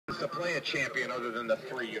play a champion other than the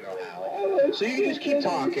 3 you know how. So you just keep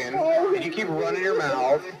talking, and you keep running your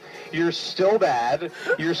mouth. You're still bad.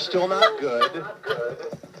 You're still not good.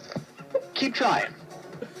 Keep trying.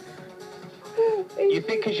 You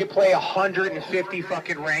think because you play 150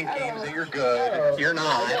 fucking ranked games that you're good. You're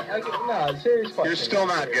not. No, serious question. You're still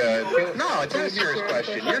not good. No, it's not a serious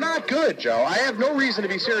question. You're not good, Joe. I have no reason to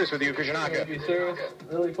be serious with you because you're not good. Be serious?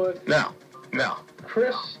 Really quick? No.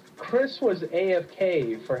 Chris was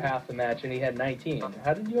AFK for half the match and he had 19.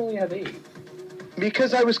 How did you only have 8?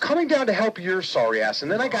 Because I was coming down to help your sorry ass,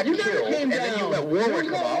 and then I got killed, and then you let Warwick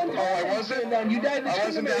come up. Oh, I wasn't? You died I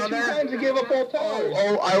wasn't down there? 2 times and gave up all towers.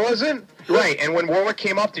 Oh, I wasn't? Right, and when Warwick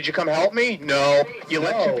came up, did you come help me? No. You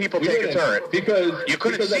let 2 people take a turret. Because you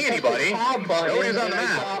couldn't see anybody. Nobody was on the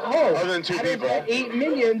map. Other than 2 people. I 8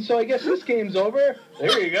 minions, so I guess this game's over.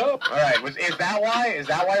 There you go. All right, is that why? Is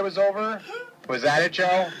that why it was over? Was that it,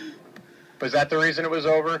 Joe? Was that the reason it was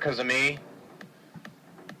over? Because of me?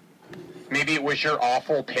 Maybe it was your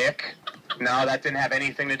awful pick? No, that didn't have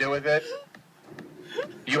anything to do with it?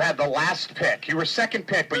 You had the last pick. You were second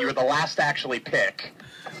pick, but you were the last to actually pick.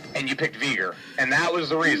 And you picked Viger. And that was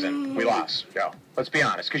the reason we lost, Joe. Let's be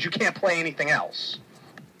honest, because you can't play anything else.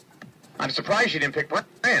 I'm surprised you didn't pick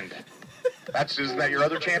Brand. Isn't that your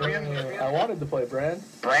other champion? I wanted to play Brand.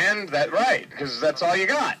 Brand? Right, because that's all you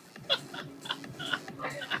got.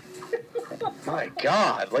 My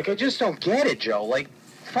God, I just don't get it, Joe.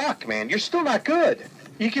 Fuck, man, you're still not good.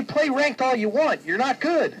 You can play ranked all you want. You're not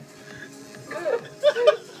good.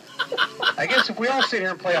 I guess if we all sit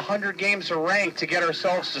here and play 100 games of ranked to get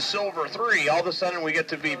ourselves to Silver 3, all of a sudden we get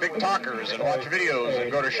to be big talkers and watch videos and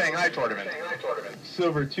go to Shanghai tournament.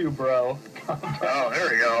 Silver 2, bro. Oh, there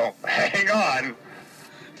we go. Hang on.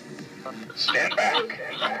 Stand back.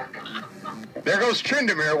 There goes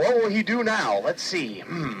Tryndamere. What will he do now? Let's see.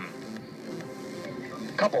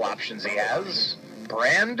 Couple options he has.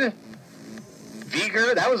 Brand.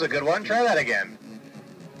 Viger. That was a good one. Try that again.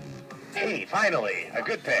 Hey, finally. A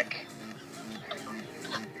good pick.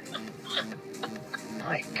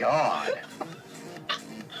 My God.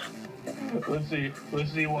 Let's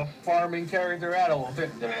see what farming character Adam will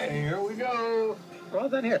pick today. Here we go. Well,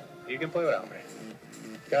 then here. You can play without me.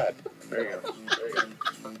 God. There you go.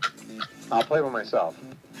 I'll play with myself.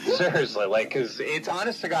 Seriously, because it's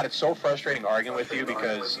honest to God, it's so frustrating arguing with you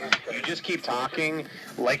because you just keep talking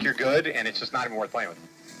like you're good, and it's just not even worth playing with.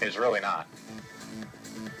 It's really not.